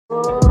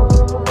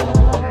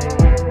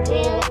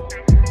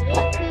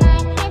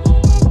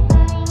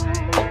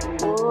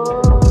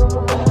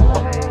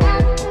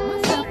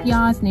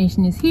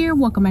destination is here.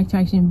 Welcome back to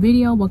action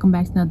video. Welcome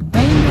back to another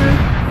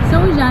banger.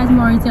 So as you guys can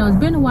already tell, it's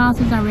been a while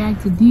since I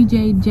reacted to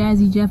DJ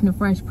Jazzy Jeff and the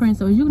Fresh Prince.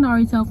 So as you can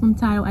already tell from the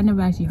title, I never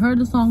actually heard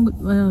the song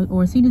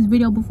or seen this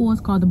video before.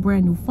 It's called The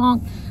Brand New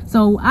Funk.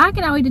 So I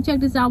cannot wait to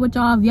check this out with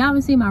y'all. If y'all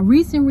haven't seen my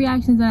recent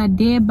reactions that I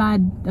did by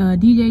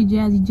DJ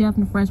Jazzy Jeff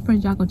and the Fresh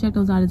Prince, y'all go check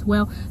those out as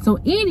well. So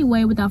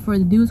anyway, without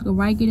further ado, let's go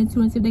right get into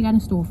it and see what they got in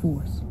store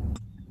for us.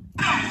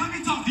 Let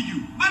me talk to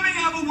you. Let me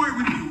have a word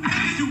with you.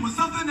 If you're doing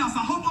something else,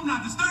 I hope I'm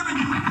not disturbing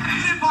you.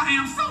 And if I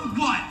am, so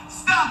what?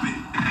 Stop it.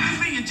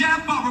 It's me and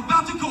Jazz are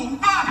about to go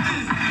rock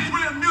this.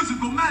 We're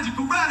musical,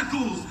 magical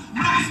radicals.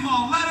 No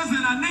small letters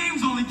and our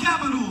names only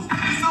capitals.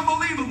 It's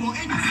unbelievable.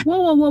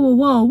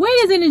 Whoa. Where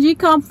does energy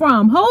come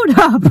from? Hold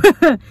up.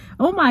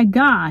 Oh my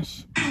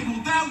gosh.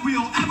 That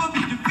will ever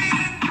be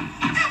defeated?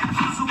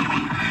 Impossible.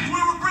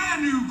 We're a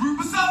brand new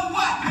group, but so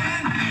what,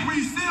 man?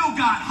 We still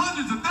got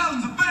hundreds of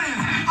thousands of fans.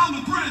 I'm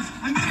the Prince,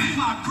 and this is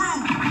my crew.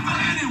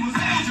 Nothing it was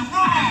old, you're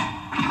wrong.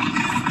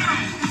 It's new,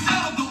 it's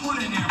out of the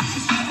ordinary.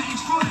 It's rather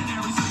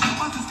extraordinary, so you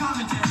watch this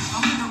commentary.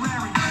 I'm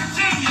literary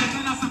genius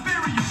and a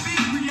superior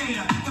beat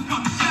creator have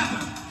come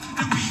together.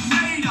 And we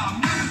made a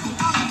miracle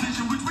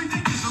composition, which we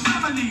think is a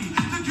remedy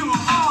to cure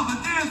all the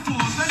dance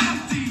floors that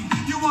empty.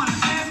 You wanna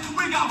dance?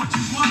 We got what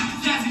you want.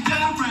 Jazzy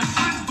Jeff, Fresh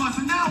Prince,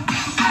 busting out the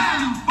brand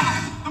new funk,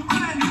 the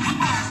brand new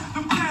funk,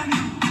 the brand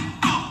new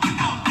funk, the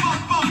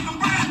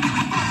brand new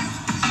funk.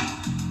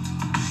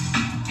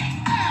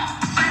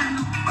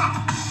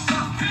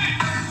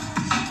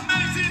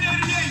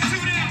 1988, two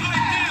damn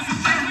like dancers,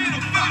 they're in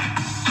effect.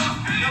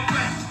 Yo,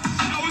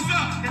 what's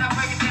up? Can I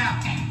break it down?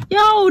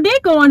 Yo, they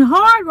going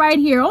hard right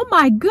here. Oh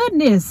my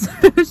goodness.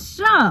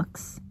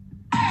 Shucks.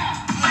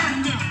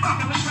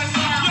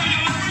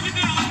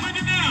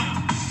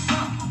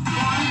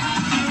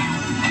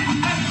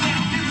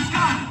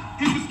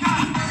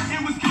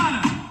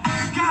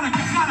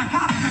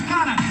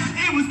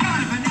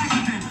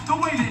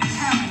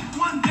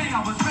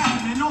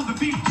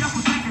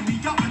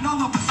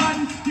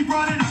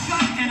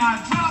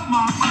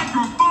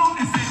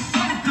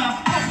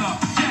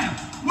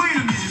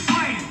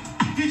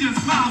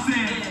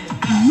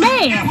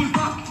 Man.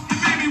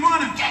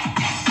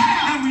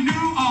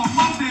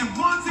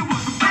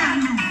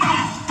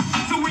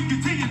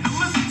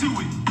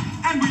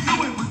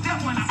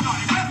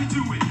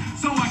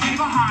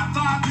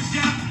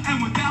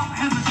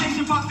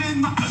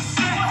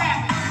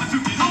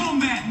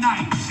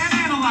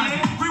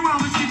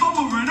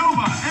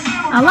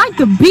 I like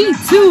the beat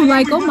too,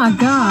 like oh my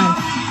god.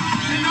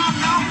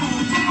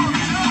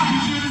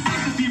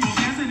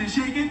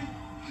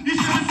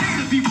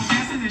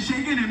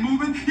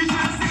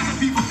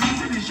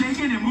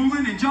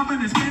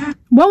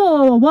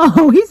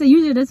 Whoa. He said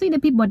you should have seen the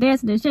people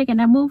dancing and shaking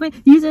and moving.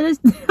 You should have,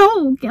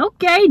 oh,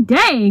 okay,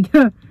 dang.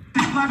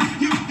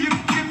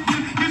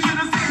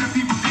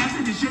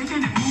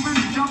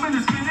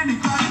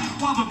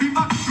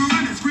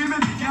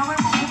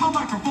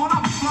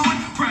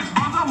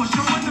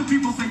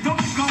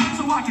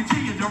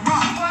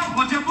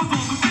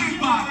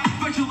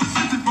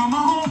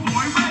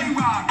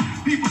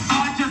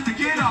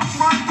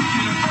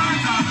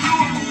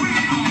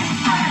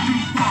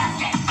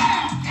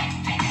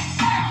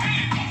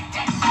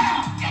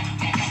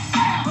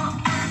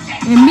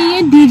 And me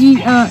and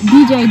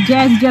DJ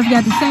Jazzy Jeff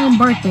got the same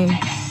birthday.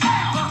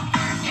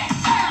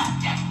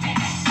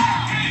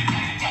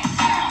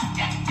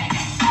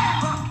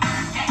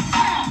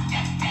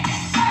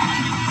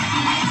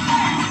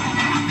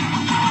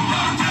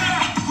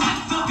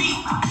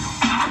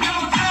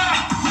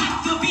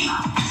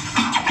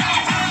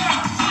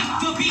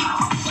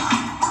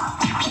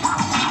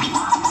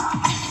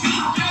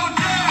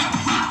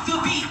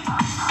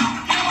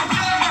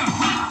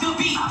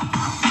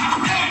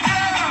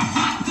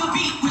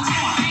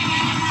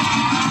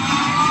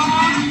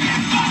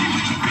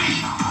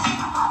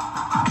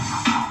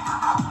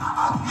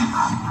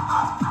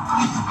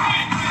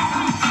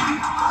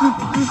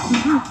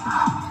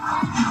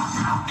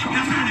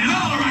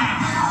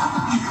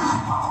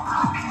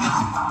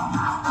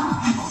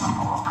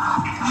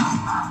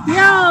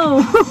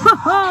 Yo!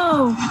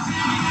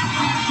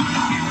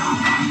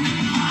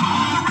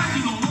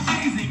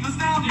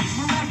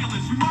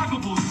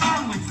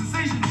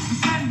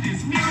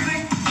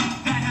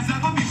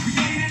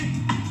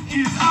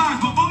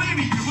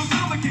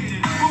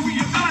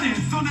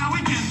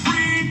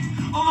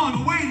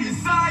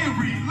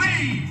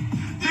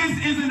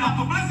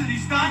 Publicity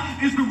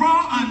stunt is the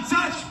raw,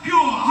 untouched, pure,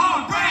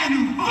 hard, brand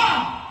new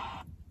funk.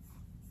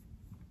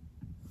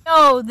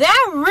 Yo,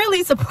 that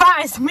really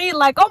surprised me.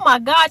 Like, oh my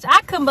gosh,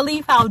 I couldn't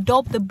believe how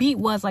dope the beat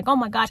was. Like, oh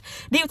my gosh,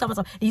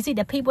 you see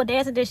the people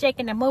dancing, they're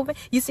shaking, they're moving.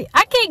 You see,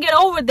 I can't get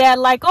over that.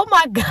 Like, oh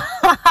my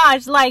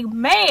gosh, like,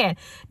 man,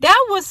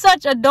 that was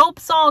such a dope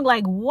song.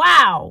 Like,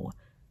 wow.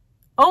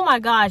 Oh my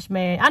gosh,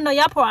 man. I know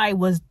y'all probably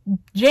was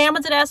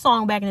jamming to that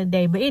song back in the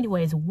day. But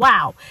anyways,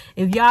 wow.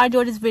 If y'all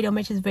enjoyed this video,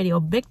 make sure this video a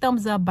big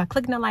thumbs up by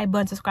clicking the like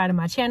button, subscribe to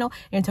my channel,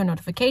 and turn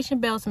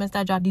notification bell so when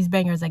I drop these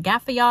bangers I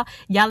got for y'all.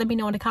 Y'all let me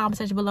know in the comment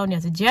section below any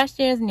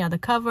suggestions, any other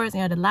covers,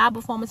 any other live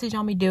performances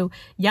y'all me do.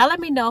 Y'all let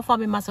me know. Follow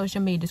me in my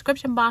social media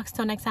description box.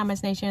 Till next time,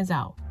 Nation is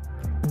out.